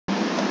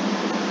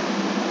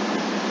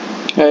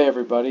Hey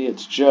everybody,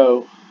 it's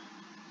Joe,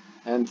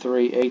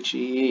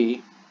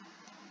 N3HEE,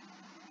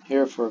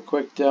 here for a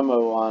quick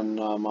demo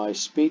on my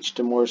speech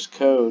to Morse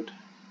code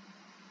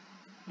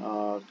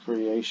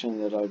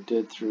creation that I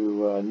did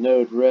through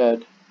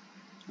Node-Red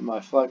and my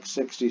Flex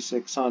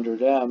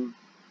 6600M.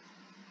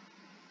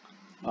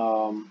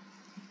 I'm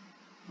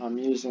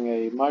using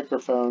a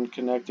microphone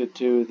connected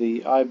to the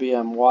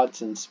IBM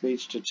Watson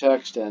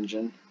speech-to-text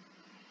engine,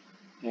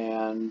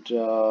 and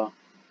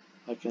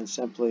I can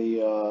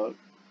simply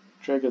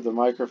trigger the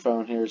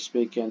microphone here,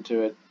 speak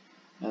into it,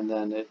 and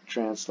then it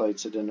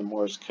translates it into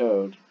Morse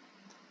code.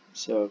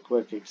 So a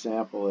quick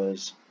example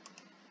is,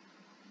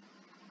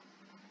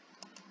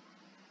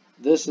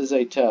 this is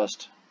a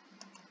test.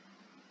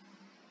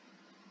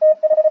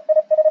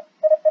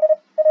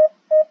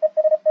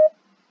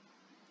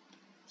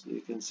 So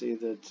you can see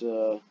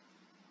that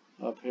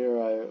up here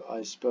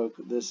I spoke,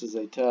 this is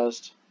a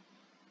test,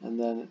 and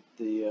then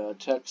the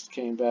text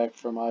came back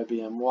from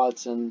IBM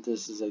Watson,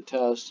 this is a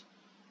test,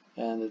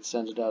 and it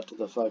sent it out to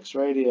the Flex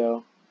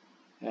radio,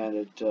 and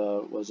it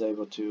was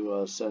able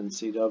to send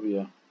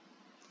CW.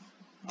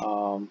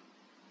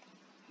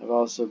 I've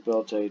also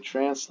built a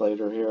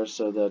translator here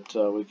so that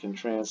we can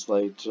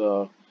translate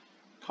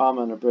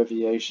common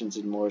abbreviations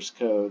in Morse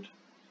code.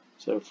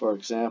 So for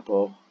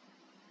example,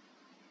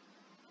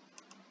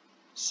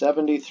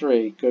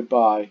 73,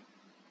 goodbye.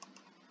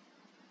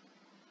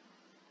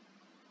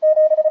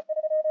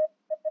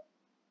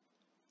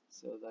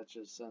 So that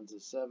just sends a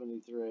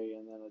 73,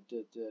 and then a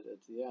dit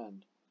at the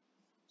end.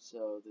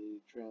 So the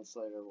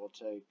translator will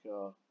take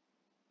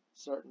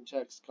certain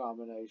text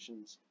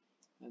combinations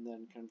and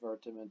then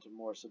convert them into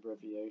Morse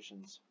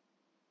abbreviations,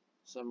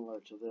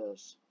 similar to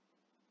this.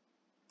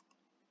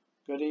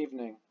 Good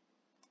evening.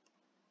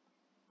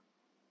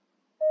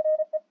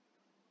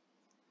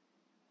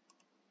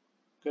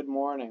 Good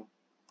morning.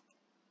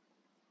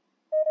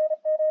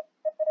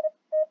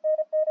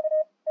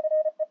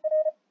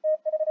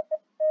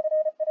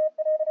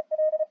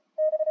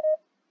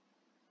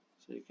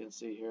 So you can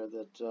see here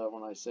that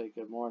when I say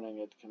good morning,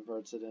 it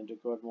converts it into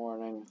good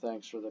morning,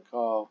 thanks for the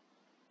call,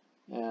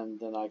 and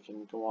then I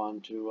can go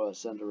on to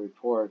send a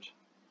report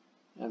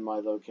and my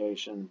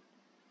location.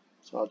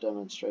 So I'll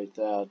demonstrate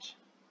that.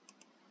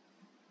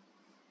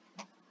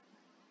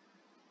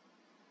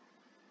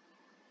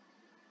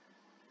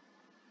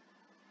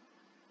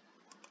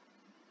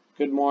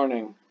 Good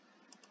morning.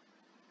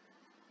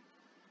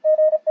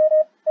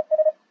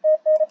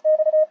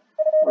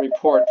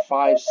 Report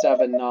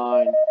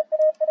 579.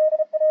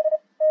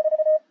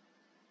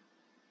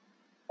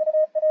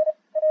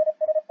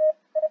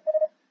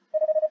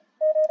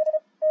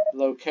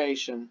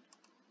 Location.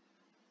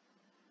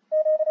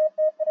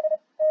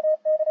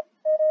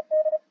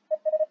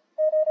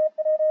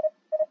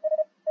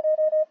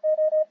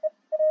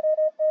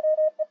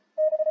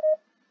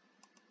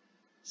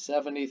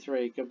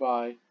 "73,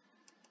 goodbye."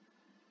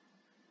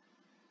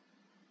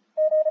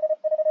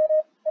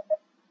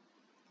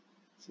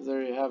 So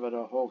there you have it,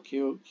 a whole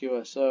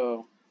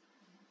QSO.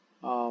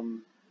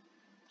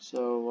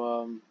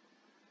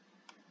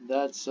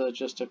 That's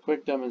just a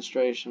quick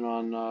demonstration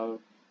on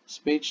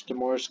speech to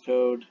Morse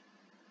code,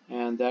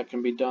 and that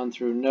can be done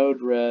through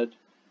Node-Red,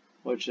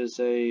 which is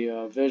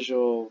a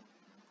visual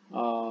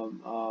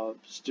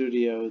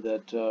studio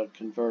that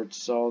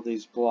converts all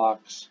these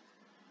blocks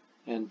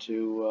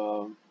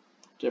into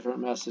different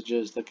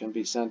messages that can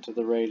be sent to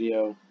the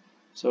radio.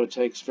 So it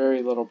takes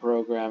very little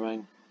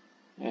programming,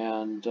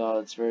 and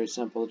it's very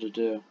simple to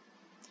do.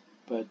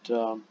 But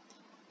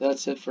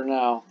that's it for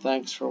now.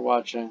 Thanks for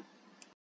watching.